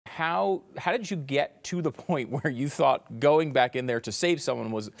how did you get to the point where you thought going back in there to save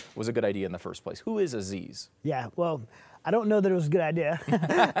someone was a good idea in the first place? Who is Aziz? Yeah, well, I don't know that it was a good idea,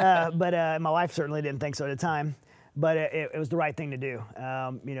 but my wife certainly didn't think so at the time. But it was the right thing to do.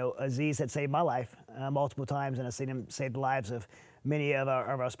 You know, Aziz had saved my life multiple times, and I've seen him save the lives of many of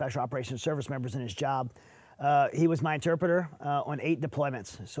our special operations service members in his job. He was my interpreter on 8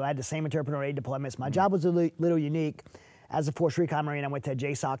 deployments. So I had the same interpreter on 8 deployments. My job was a little unique. As a Force Recon Marine, I went to a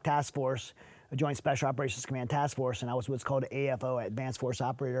JSOC task force, a Joint Special Operations Command task force, and I was what's called an AFO, Advanced Force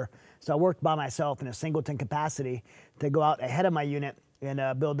Operator. So I worked by myself in a singleton capacity to go out ahead of my unit and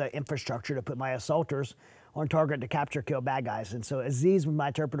build the infrastructure to put my assaulters on target to capture, kill bad guys. And so Aziz was my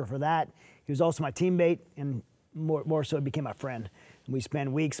interpreter for that. He was also my teammate, and more so, he became my friend. We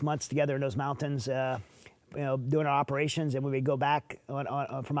spent weeks, months together in those mountains, you know, doing our operations, and when we go back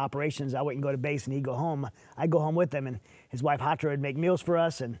from operations, I wouldn't go to base and he'd go home. I'd go home with him, and his wife Hatra would make meals for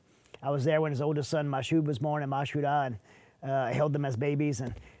us, and I was there when his oldest son Mashoud was born, and Mashuda, and I held them as babies,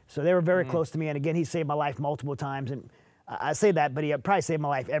 and so they were very close to me. And again, he saved my life multiple times, and I say that, but he probably saved my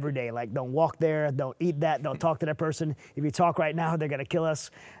life every day. Like, don't walk there, don't eat that, don't talk to that person. If you talk right now, they're gonna kill us.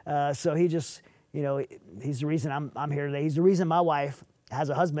 So he just, you know, he's the reason I'm here today. He's the reason my wife has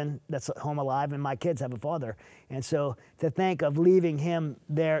a husband that's home alive, and my kids have a father. And so to think of leaving him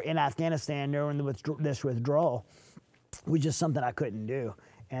there in Afghanistan during this withdrawal was just something I couldn't do.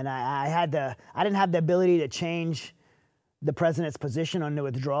 And I didn't have the ability to change the president's position on the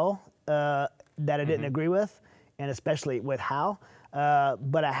withdrawal that I didn't agree with, and especially with how.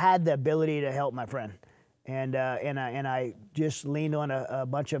 But I had the ability to help my friend. And I just leaned on a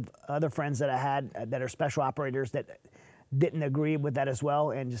bunch of other friends that I had that are special operators that didn't agree with that as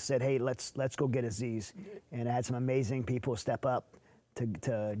well, and just said, hey, let's go get Aziz. And I had some amazing people step up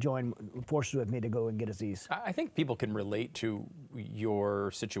to join forces with me to go and get Aziz. I think people can relate to your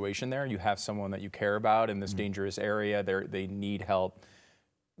situation there. You have someone that you care about in this dangerous area. They need help.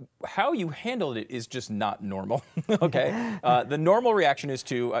 How you handled it is just not normal, okay? The normal reaction is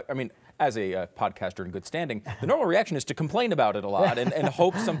to, I mean, as a podcaster in good standing, the normal reaction is to complain about it a lot and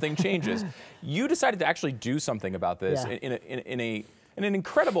hope something changes. You decided to actually do something about this in an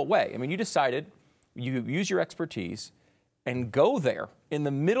incredible way. I mean, you decided you use your expertise and go there in the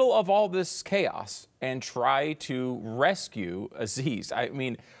middle of all this chaos and try to rescue Aziz. I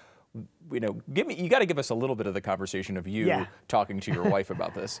mean, you know, you got to give us a little bit of the conversation of you talking to your wife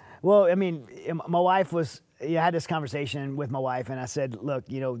about this. Well, I mean, my wife was, I had this conversation with my wife, and I said, look,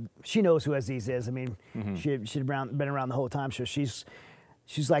 you know, she knows who Aziz is. I mean, she'd been around the whole time, so she's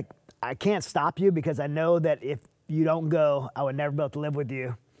like, I can't stop you because I know that if you don't go, I would never be able to live with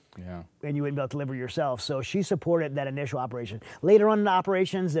you. Yeah. And you wouldn't be able to deliver yourself. So she supported that initial operation. Later on in the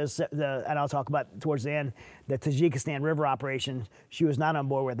operations, and I'll talk about towards the end, the Tajikistan River operation, she was not on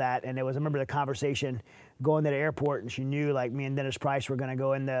board with that. And I remember the conversation going to the airport, and she knew, like, me and Dennis Price were going to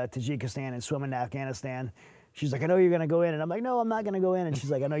go into Tajikistan and swim into Afghanistan. She's like, I know you're going to go in. And I'm like, no, I'm not going to go in. And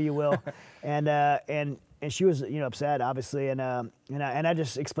she's like, I know you will. And she was, you know, upset, obviously. And I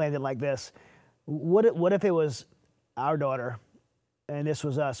just explained it like this. What if it was our daughter and this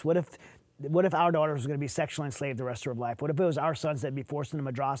was us? What if our daughter was going to be sexually enslaved the rest of her life? What if it was our sons that'd be forced into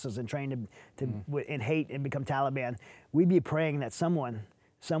madrasas and trained in hate and become Taliban? We'd be praying that someone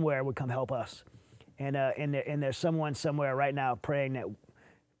somewhere would come help us. And there's someone somewhere right now praying that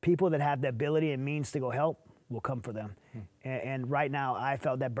people that have the ability and means to go help will come for them. And right now, I had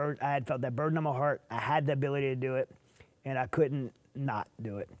felt that burden on my heart. I had the ability to do it, and I couldn't not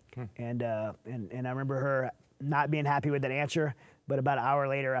do it. And I remember her not being happy with that answer. But about an hour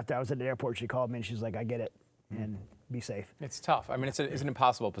later, after I was at the airport, she called me and she's like, I get it, and be safe. It's tough. I mean, it's an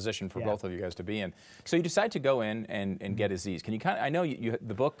impossible position for both of you guys to be in. So you decide to go in and get Aziz. Can you kind of, I know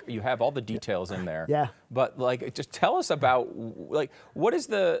the book, you have all the details in there. Yeah. But like, just tell us about, like, what is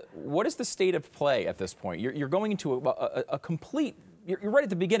the state of play at this point? You're going into a complete, you're right at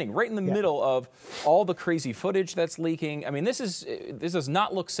the beginning, right in the middle of all the crazy footage that's leaking. I mean, this does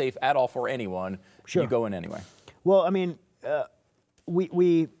not look safe at all for anyone. Sure. You go in anyway. Well, I mean,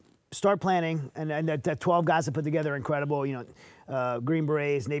 we start planning, and the 12 guys that put together are incredible. You know, Green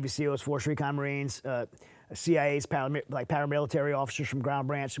Berets, Navy SEALs, Force Recon Marines, CIA's paramilitary officers from Ground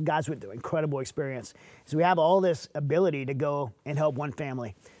Branch, some guys with incredible experience. So we have all this ability to go and help one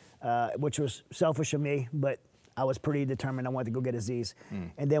family, which was selfish of me, but I was pretty determined. I wanted to go get Aziz.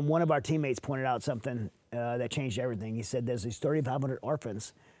 And then one of our teammates pointed out something that changed everything. He said, there's these 3,500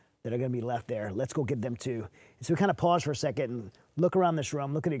 orphans that are going to be left there. Let's go get them too. And so we kind of pause for a second and look around this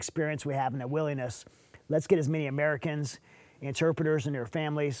room, look at the experience we have and the willingness. Let's get as many Americans, interpreters and their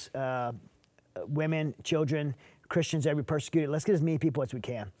families, women, children, Christians, every persecuted. Let's get as many people as we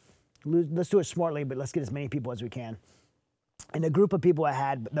can. let's do it smartly, but let's get as many people as we can. And the group of people I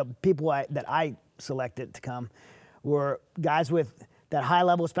had, the people that I selected to come, were guys with that high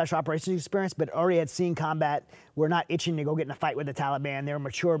level of special operations experience, but already had seen combat. Were not itching to go get in a fight with the Taliban. They were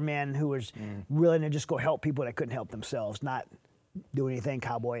mature men who was willing to just go help people that couldn't help themselves, not do anything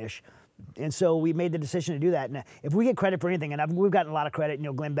cowboyish. And so we made the decision to do that. And if we get credit for anything, and we've gotten a lot of credit, you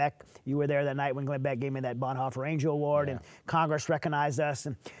know, Glenn Beck, you were there that night when Glenn Beck gave me that Bonhoeffer Angel Award, and Congress recognized us.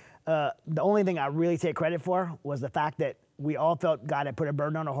 And the only thing I really take credit for was the fact that we all felt God had put a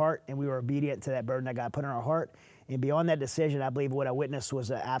burden on our heart, and we were obedient to that burden that God put on our heart. And beyond that decision, I believe what I witnessed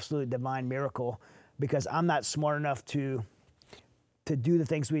was an absolute divine miracle, because I'm not smart enough to do the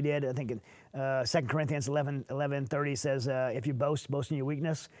things we did. I think in 2 Corinthians 11:30 says, if you boast in your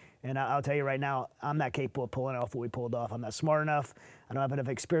weakness. And I'll tell you right now, I'm not capable of pulling off what we pulled off. I'm not smart enough. I don't have enough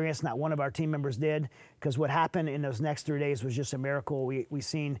experience. Not one of our team members did, because what happened in those next 3 days was just a miracle. We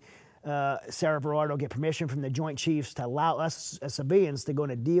seen Sarah Verardo get permission from the Joint Chiefs to allow us as civilians to go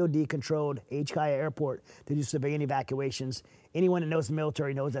into DOD-controlled HKIA airport to do civilian evacuations. Anyone that knows the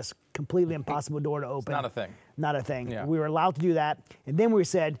military knows that's completely impossible door to open. It's not a thing. Not a thing. Yeah. We were allowed to do that, and then we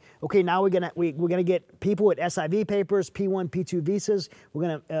said, okay, now we're gonna get people with SIV papers, P1, P2 visas. We're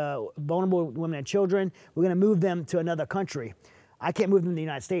gonna vulnerable women and children. We're gonna move them to another country. I can't move them to the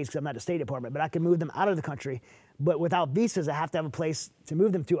United States because I'm not the State Department, but I can move them out of the country. But without visas, I have to have a place to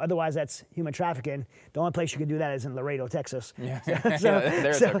move them to. Otherwise, that's human trafficking. The only place you can do that is in Laredo, Texas. Yeah.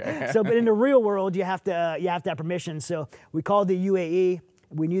 But in the real world, you have to have permission. So we called the UAE.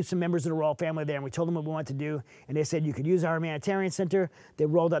 We knew some members of the royal family there, and we told them what we wanted to do. And they said you could use our humanitarian center. They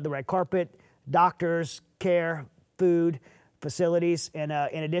rolled out the red carpet, doctors, care, food, facilities. And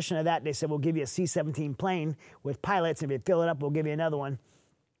in addition to that, they said, we'll give you a C-17 plane with pilots. If you fill it up, we'll give you another one.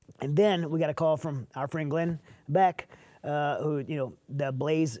 And then we got a call from our friend Glenn Beck, who, you know, the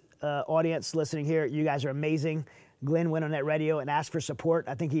Blaze audience listening here, you guys are amazing. Glenn went on that radio and asked for support.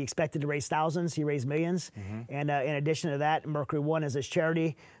 I think he expected to raise thousands. He raised millions. And in addition to that, Mercury One, as his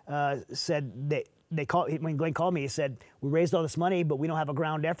charity, said they called, when Glenn called me, he said, we raised all this money, but we don't have a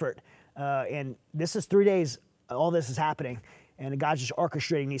ground effort. And this is 3 days, all this is happening. And God's just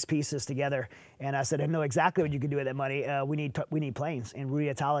orchestrating these pieces together. And I said, I know exactly what you can do with that money. We need planes. And Rudy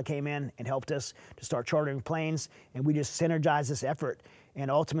Atala came in and helped us to start chartering planes. And we just synergized this effort. And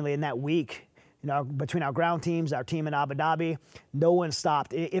ultimately, in that week, you know, between our ground teams, our team in Abu Dhabi, no one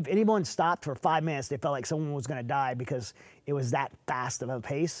stopped. If anyone stopped for 5 minutes, they felt like someone was going to die, because it was that fast of a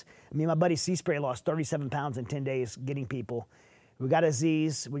pace. I mean, my buddy Seaspray lost 37 pounds in 10 days getting people. We got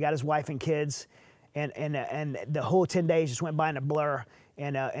Aziz. We got his wife and kids. And the whole 10 days just went by in a blur,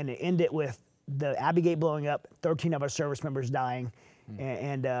 and it ended with the Abbey Gate blowing up, 13 of our service members dying,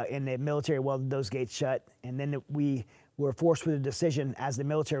 and the military welded those gates shut. And then we were forced with a decision as the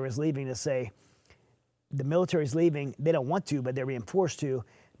military was leaving to say, the military's leaving, they don't want to, but they're being forced to,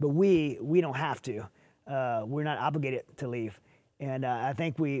 but we don't have to. We're not obligated to leave. And I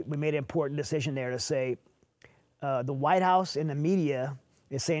think we made an important decision there to say, the White House and the media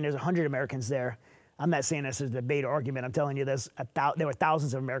is saying there's 100 Americans there. I'm not saying this is a debate or argument. I'm telling you, there were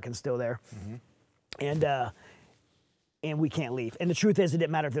thousands of Americans still there, and we can't leave. And the truth is, it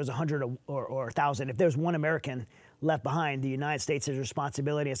didn't matter if there's 100 or 1,000. If there's one American left behind, the United States has a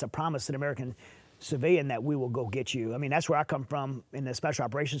responsibility. It's a promise to the American civilian that we will go get you. I mean, that's where I come from in the special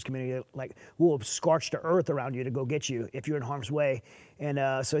operations community. Like, we'll scorch the earth around you to go get you if you're in harm's way. And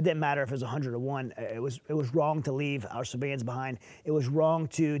so it didn't matter if it was 100 or 1. It was wrong to leave our civilians behind. It was wrong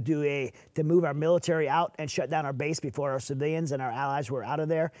to move our military out and shut down our base before our civilians and our allies were out of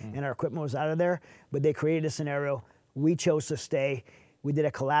there and our equipment was out of there. But they created a scenario. We chose to stay. We did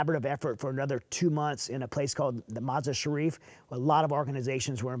a collaborative effort for another 2 months in a place called the Mazar Sharif. A lot of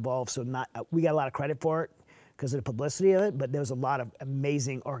organizations were involved, so we got a lot of credit for it because of the publicity of it, but there was a lot of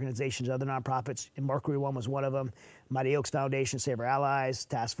amazing organizations, other nonprofits, and Mercury One was one of them. Mighty Oaks Foundation, Save Our Allies,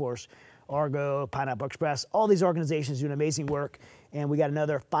 Task Force Argo, Pineapple Express, all these organizations doing amazing work, and we got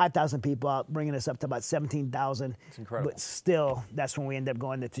another 5,000 people out, bringing us up to about 17,000. It's incredible. But still, that's when we ended up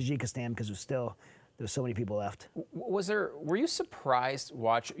going to Tajikistan, because there's so many people left. Were you surprised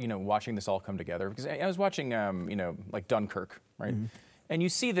watching this all come together? Because I was watching, like Dunkirk, right? And you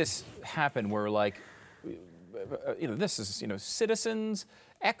see this happen where, like, this is, citizens,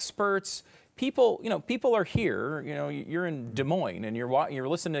 experts, people are here. You're in Des Moines and you're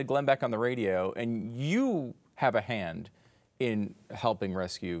listening to Glenn Beck on the radio, and you have a hand in helping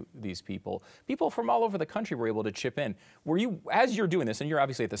rescue these people. People from all over the country were able to chip in. Were you, as you're doing this, and you're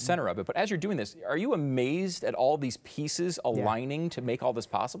obviously at the center of it, but as you're doing this, are you amazed at all these pieces aligning to make all this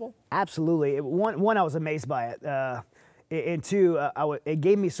possible? Absolutely. One, I was amazed by it. and two, it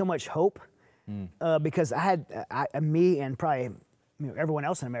gave me so much hope because me and probably everyone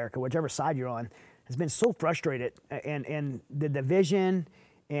else in America, whichever side you're on, has been so frustrated, and the division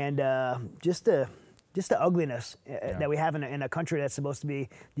and just the ugliness that we have in a country that's supposed to be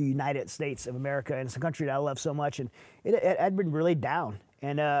the United States of America, and it's a country that I love so much, and it had been really down.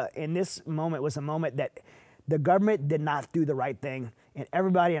 And this moment was a moment that the government did not do the right thing, and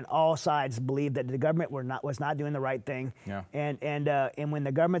everybody on all sides believed that the government was not doing the right thing. Yeah. And when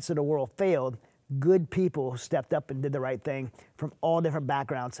the governments of the world failed, good people stepped up and did the right thing from all different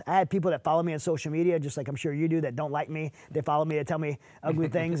backgrounds. I had people that follow me on social media, just like I'm sure you do, that don't like me. They follow me to tell me ugly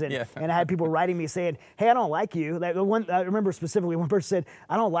things. And, and I had people writing me saying, hey, I don't like you. Like I remember specifically one person said,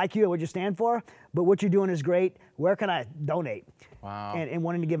 I don't like you or what you stand for, but what you're doing is great. Where can I donate? Wow. And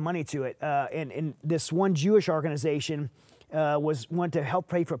wanting to give money to it. And this one Jewish organization wanted to help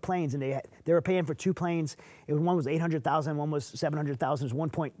pay for planes, and they were paying for 2 planes. One was $800,000, one was $700,000. It was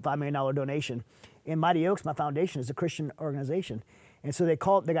 $1.5 million donation. And Mighty Oaks, my foundation, is a Christian organization. And so the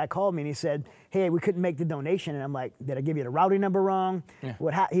guy called me and he said, hey, we couldn't make the donation. And I'm like, did I give you the routing number wrong?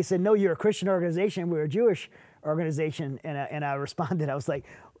 Yeah. He said, no, you're a Christian organization. We're a Jewish organization. And I responded, I was like,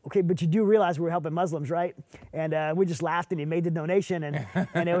 okay, but you do realize we're helping Muslims, right? And we just laughed, and he made the donation.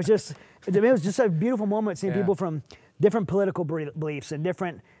 And it was just a beautiful moment seeing people from different political beliefs and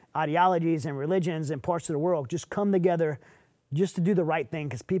different ideologies and religions and parts of the world just come together just to do the right thing,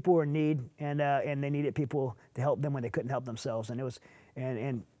 because people were in need, and they needed people to help them when they couldn't help themselves. And it was,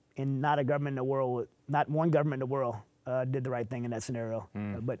 and not a government in the world, not one government in the world did the right thing in that scenario,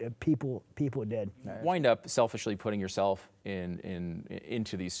 but people did. Wind up selfishly putting yourself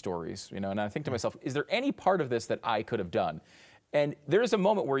into these stories, you know. And I think to myself, is there any part of this that I could have done? And there is a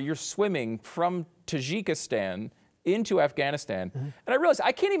moment where you're swimming from Tajikistan into Afghanistan, and I realized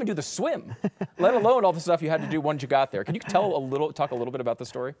I can't even do the swim, let alone all the stuff you had to do once you got there. Can you talk a little bit about the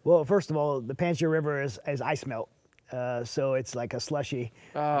story? Well, first of all, the Panjshir River is ice melt, so it's like a slushy.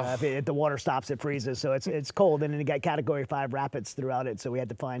 If the water stops, it freezes, so it's cold, and then you got Category 5 rapids throughout it, so we had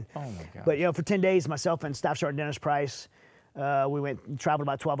to find. Oh my God! But you know, for 10 days, myself and Staff Sergeant Dennis Price, we traveled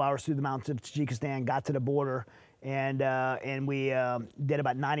about 12 hours through the mountains of Tajikistan, got to the border, and we did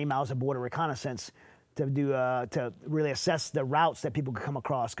about 90 miles of border reconnaissance to really assess the routes that people could come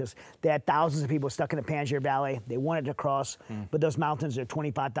across, because they had thousands of people stuck in the Panjshir Valley. They wanted to cross, but those mountains are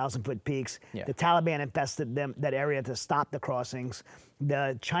 25,000-foot peaks. Yeah. The Taliban infested that area to stop the crossings.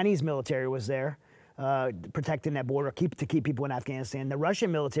 The Chinese military was there protecting that border, to keep people in Afghanistan. The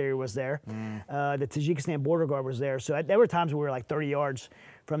Russian military was there. The Tajikistan border guard was there. So there were times we were like 30 yards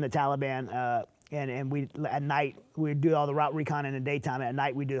from the Taliban. And we, at night, we do all the route recon in the daytime. At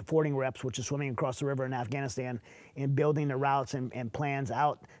night, we do the fording reps, which is swimming across the river in Afghanistan and building the routes and plans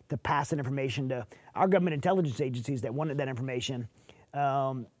out to pass that information to our government intelligence agencies that wanted that information.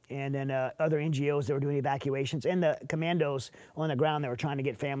 And then other NGOs that were doing evacuations, and the commandos on the ground that were trying to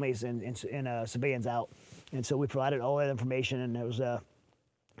get families and civilians out. And so we provided all that information, and it was a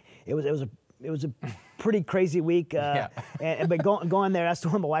pretty crazy week, but going there, that's the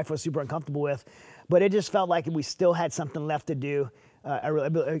one my wife was super uncomfortable with. But it just felt like we still had something left to do. I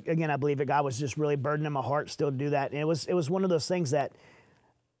believe that God was just really burdening my heart still to do that. And it was one of those things that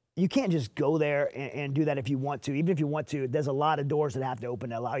you can't just go there and do that if you want to. Even if you want to, there's a lot of doors that have to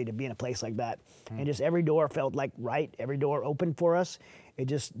open to allow you to be in a place like that. And just every door felt like right. Every door opened for us. It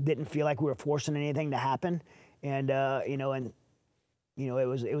just didn't feel like we were forcing anything to happen. And it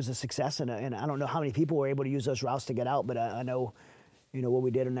was a success, and I don't know how many people were able to use those routes to get out, but I know, what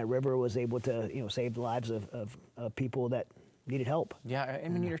we did in that river was able to, save the lives of people that needed help. Yeah, I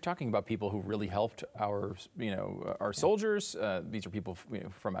mean, you're talking about people who really helped our soldiers. These are people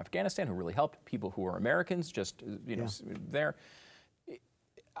from Afghanistan who really helped, people who are Americans, just, there.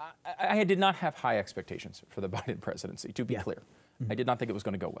 I did not have high expectations for the Biden presidency, to be clear. I did not think it was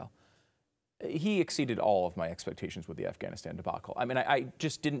going to go well. He exceeded all of my expectations with the Afghanistan debacle. I mean, I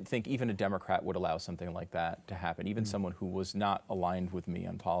just didn't think even a Democrat would allow something like that to happen, even someone who was not aligned with me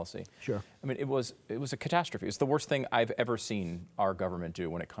on policy. Sure. I mean, it was a catastrophe. It's the worst thing I've ever seen our government do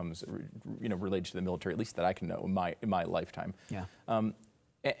when it comes, related to the military, at least that I can know in my lifetime. Yeah.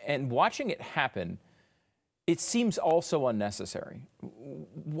 And watching it happen, it seems also unnecessary.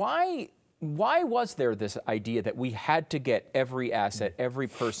 Why was there this idea that we had to get every asset, every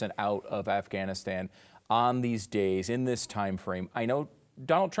person out of Afghanistan on these days, in this time frame? I know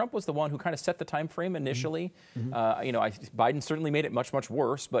Donald Trump was the one who kind of set the time frame initially. Biden certainly made it much, much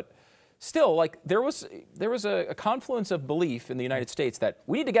worse, but still, like, there was a confluence of belief in the United States that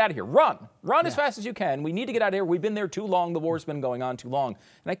we need to get out of here. Run as fast as you can. We need to get out of here. We've been there too long. The war's been going on too long.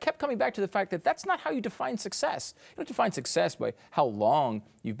 And I kept coming back to the fact that that's not how you define success. You don't define success by how long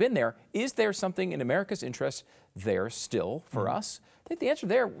you've been there. Is there something in America's interest there still for us? I think the answer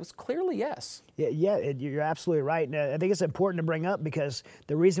there was clearly yes. Yeah, you're absolutely right. And I think it's important to bring up because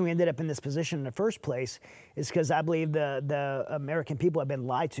the reason we ended up in this position in the first place is because I believe the American people have been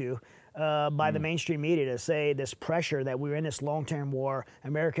lied to by the mainstream media to say this pressure that we're in this long-term war.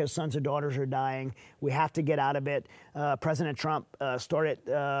 America's sons and daughters are dying. We have to get out of it. President Trump started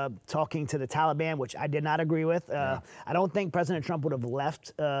talking to the Taliban, which I did not agree with. I don't think President Trump would have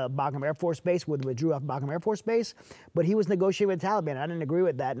left Bagram Air Force Base, withdrew off Bagram Air Force Base, but he was negotiating with the Taliban. I didn't agree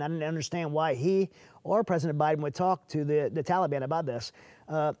with that, and I didn't understand why he or President Biden would talk to the Taliban about this.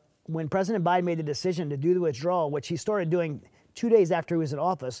 When President Biden made the decision to do the withdrawal, which he started doing 2 days after he was in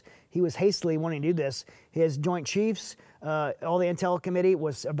office, he was hastily wanting to do this. His Joint Chiefs, all the Intel Committee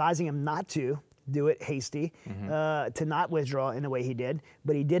was advising him not to do it hasty, to not withdraw in the way he did,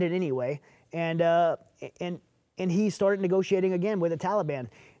 but he did it anyway. And he started negotiating again with the Taliban.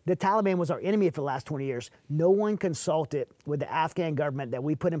 The Taliban was our enemy for the last 20 years. No one consulted with the Afghan government that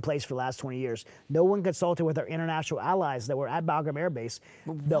we put in place for the last 20 years. No one consulted with our international allies that were at Bagram Air Base.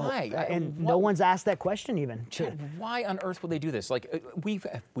 Why? No one's asked that question even. Chad, why on earth would they do this? Like, we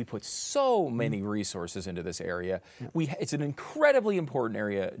put so many resources into this area. It's an incredibly important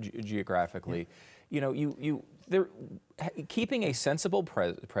area geographically. You know, they're keeping a sensible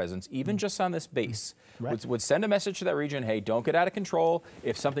presence, even just on this base, would send a message to that region. Hey, don't get out of control.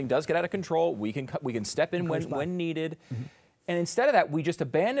 If something does get out of control, we can step in when needed. And instead of that, we just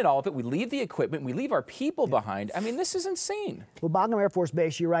abandon all of it. We leave the equipment. We leave our people behind. I mean, this is insane. Well, Bagram Air Force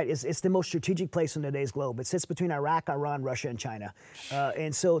Base, you're right, it's the most strategic place on today's globe. It sits between Iraq, Iran, Russia, and China.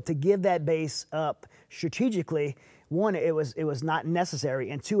 And so to give that base up strategically, one, it was not necessary,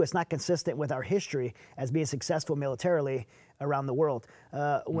 and two, it's not consistent with our history as being successful militarily around the world.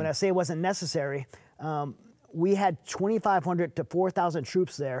 When I say it wasn't necessary, we had 2,500 to 4,000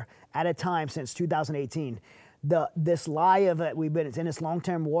 troops there at a time since 2018. This lie of we've been in this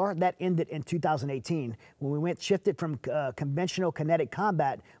long-term war, that ended in 2018 when we shifted from conventional kinetic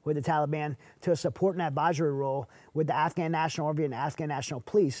combat with the Taliban to a support and advisory role with the Afghan National Army and the Afghan National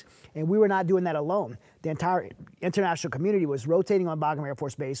Police. And we were not doing that alone. The entire international community was rotating on Bagram Air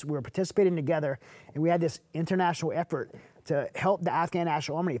Force Base. We were participating together, and we had this international effort to help the Afghan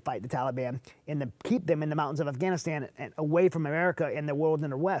National Army fight the Taliban and to keep them in the mountains of Afghanistan and away from America and the world in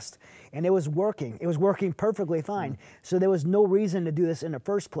the West. And it was working. It was working perfectly fine. So there was no reason to do this in the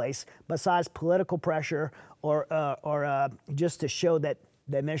first place besides political pressure or just to show that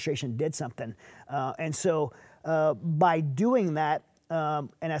the administration did something. And so by doing that, and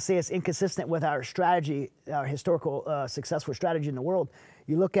I say it's inconsistent with our strategy, our historical successful strategy in the world.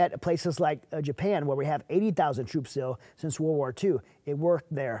 You look at places like Japan, where we have 80,000 troops still since World War II. It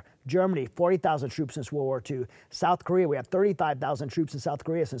worked there. Germany, 40,000 troops since World War II. South Korea, we have 35,000 troops in South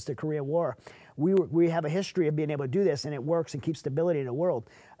Korea since the Korean War. We have a history of being able to do this, and it works and keeps stability in the world.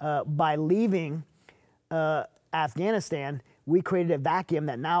 By leaving Afghanistan, we created a vacuum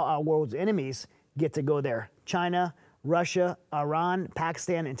that now our world's enemies get to go there. China, Russia, Iran,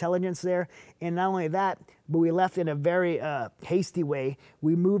 Pakistan intelligence there. And not only that, but we left in a very hasty way.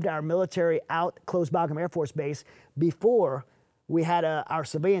 We moved our military out, closed Bagram Air Force Base, before we had our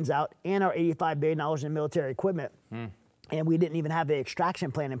civilians out and our $85 billion in military equipment. And we didn't even have the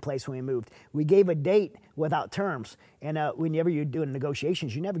extraction plan in place when we moved. We gave a date without terms. And whenever you're doing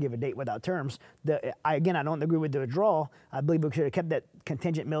negotiations, you never give a date without terms. Again, I don't agree with the withdrawal. I believe we should have kept that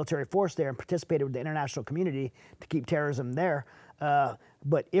contingent military force there and participated with the international community to keep terrorism there.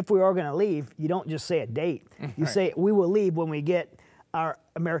 But if we are going to leave, you don't just say a date. You say, we will leave when we get our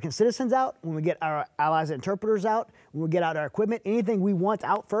American citizens out, when we get our allies and interpreters out, when we get out our equipment, anything we want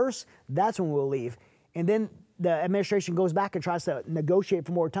out first, that's when we'll leave. And then the administration goes back and tries to negotiate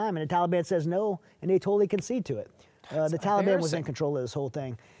for more time, and the Taliban says no, and they totally concede to it. The Taliban was in control of this whole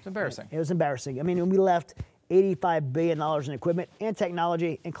thing. It's embarrassing. It was embarrassing. I mean, when we left $85 billion in equipment and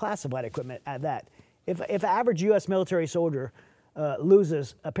technology and classified equipment at that. If an average U.S. military soldier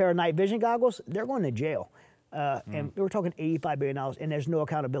loses a pair of night vision goggles, they're going to jail. And we're talking $85 billion, and there's no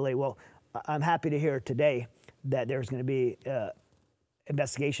accountability. Well, I'm happy to hear today that there's going to be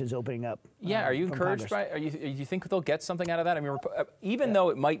investigations opening up. Yeah, are you encouraged by? Do you think they'll get something out of that? I mean, even though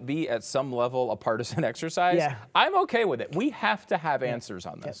it might be at some level a partisan exercise, I'm okay with it. We have to have answers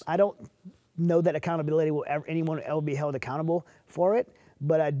on this. I don't know that accountability will anyone will ever be held accountable for it,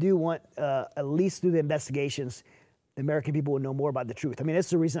 but I do want at least through the investigations the American people will know more about the truth. I mean, that's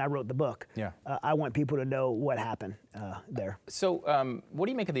the reason I wrote the book. Yeah. I want people to know what happened there. So what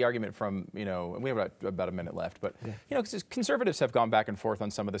do you make of the argument from, you know, and we have about a minute left, but, you know, because conservatives have gone back and forth on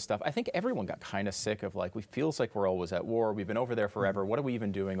some of this stuff. I think everyone got kind of sick of, like, we feels like we're always at war. We've been over there forever. What are we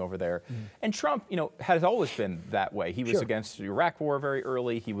even doing over there? And Trump, you know, has always been that way. He was against the Iraq war very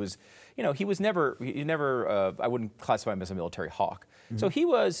early. He was, you know, he never, I wouldn't classify him as a military hawk. So he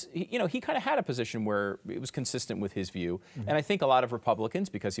was, you know, he kind of had a position where it was consistent with his view. And I think a lot of Republicans,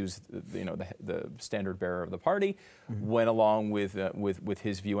 because he was, you know, the standard bearer of the party, went along with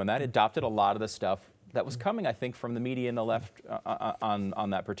his view on that, adopted a lot of the stuff that was coming, I think, from the media and the left on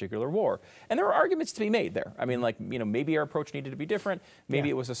that particular war. And there were arguments to be made there. I mean, like, you know, maybe our approach needed to be different. Maybe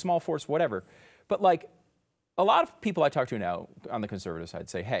it was a small force, whatever. But, like, a lot of people I talk to now on the conservative side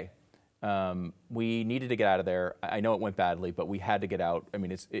say, hey, we needed to get out of there. I know it went badly, but we had to get out. I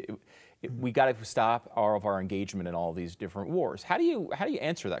mean, we got to stop all of our engagement in all these different wars. How do you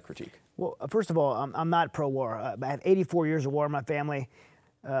answer that critique? Well, first of all, I'm not pro-war. I have 84 years of war in my family.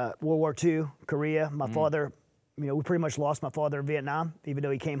 World War II, Korea. My father, you know, we pretty much lost my father in Vietnam, even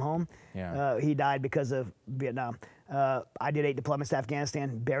though he came home. Yeah. He died because of Vietnam. I did 8 deployments to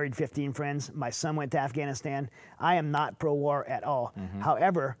Afghanistan, buried 15 friends. My son went to Afghanistan. I am not pro-war at all.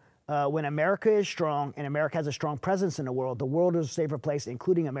 However, when America is strong and America has a strong presence in the world is a safer place,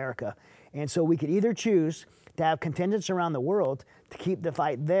 including America. And so we could either choose to have contingents around the world to keep the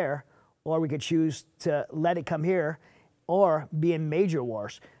fight there, or we could choose to let it come here or be in major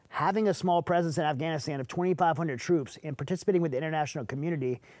wars. Having a small presence in Afghanistan of 2,500 troops and participating with the international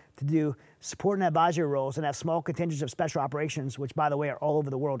community to do support and advisory roles and have small contingents of special operations, which, by the way, are all over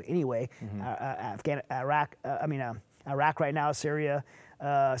the world anyway. Iraq right now, Syria,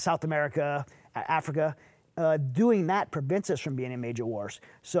 South America, Africa. Doing that prevents us from being in major wars.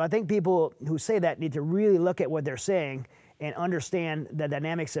 So I think people who say that need to really look at what they're saying and understand the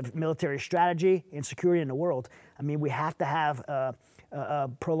dynamics of military strategy and security in the world. I mean, we have to have a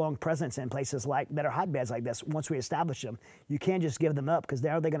prolonged presence in places that are hotbeds like this. Once we establish them, you can't just give them up, because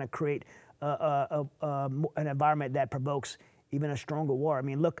they're going to create an environment that provokes even a stronger war. I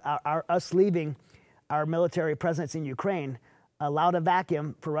mean, look, us leaving our military presence in Ukraine allowed a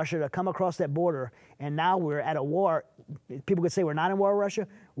vacuum for Russia to come across that border, and now we're at a war. People could say we're not in war with Russia.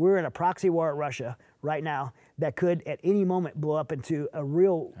 We're in a proxy war with Russia right now that could at any moment blow up into a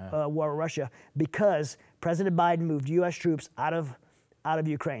real war with Russia, because President Biden moved U.S. troops out of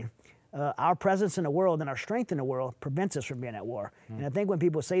Ukraine. Our presence in the world and our strength in the world prevents us from being at war. And I think when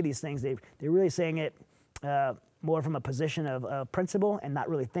people say these things, they're really saying it more from a position of principle and not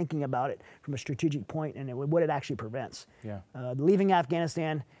really thinking about it from a strategic point and what it actually prevents. Yeah. Leaving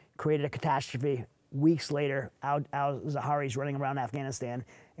Afghanistan created a catastrophe. Weeks later, al-Zawahiri's running around Afghanistan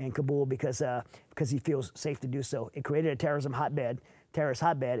and Kabul because he feels safe to do so. It created a terrorist hotbed,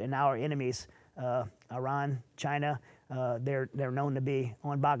 and now our enemies, Iran, China, they're known to be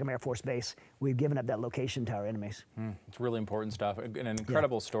on Bagram Air Force Base. We've given up that location to our enemies. It's really important stuff. An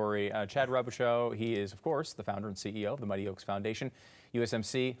incredible story. Chad Robichaux, he is, of course, the founder and CEO of the Mighty Oaks Foundation,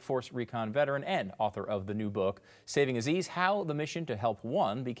 USMC, Force Recon veteran, and author of the new book, Saving Aziz, How the Mission to Help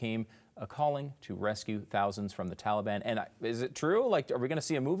One Became a Calling to Rescue Thousands from the Taliban. And is it true? Like, are we going to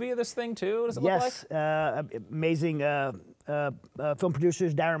see a movie of this thing, too? Does it look like? Yes. Amazing film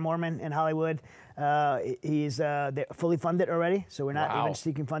producers, Darren Moorman in Hollywood. He's fully funded already, so we're not even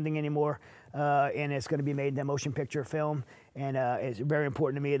seeking funding anymore. And it's going to be made into a motion picture film. And it's very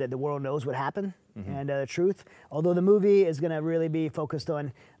important to me that the world knows what happened and the truth. Although the movie is going to really be focused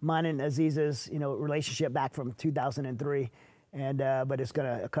on mine and Aziz's, relationship back from 2003. But it's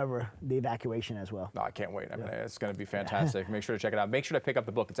going to cover the evacuation as well. No, I can't wait. I mean, it's going to be fantastic. Make sure to check it out. Make sure to pick up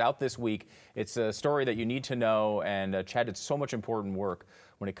the book. It's out this week. It's a story that you need to know. And Chad did so much important work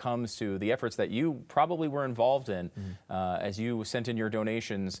when it comes to the efforts that you probably were involved in as you sent in your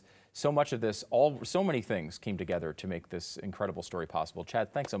donations. So much of this, so many things came together to make this incredible story possible.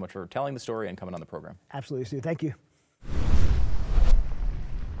 Chad, thanks so much for telling the story and coming on the program. Absolutely, Stu. Thank you.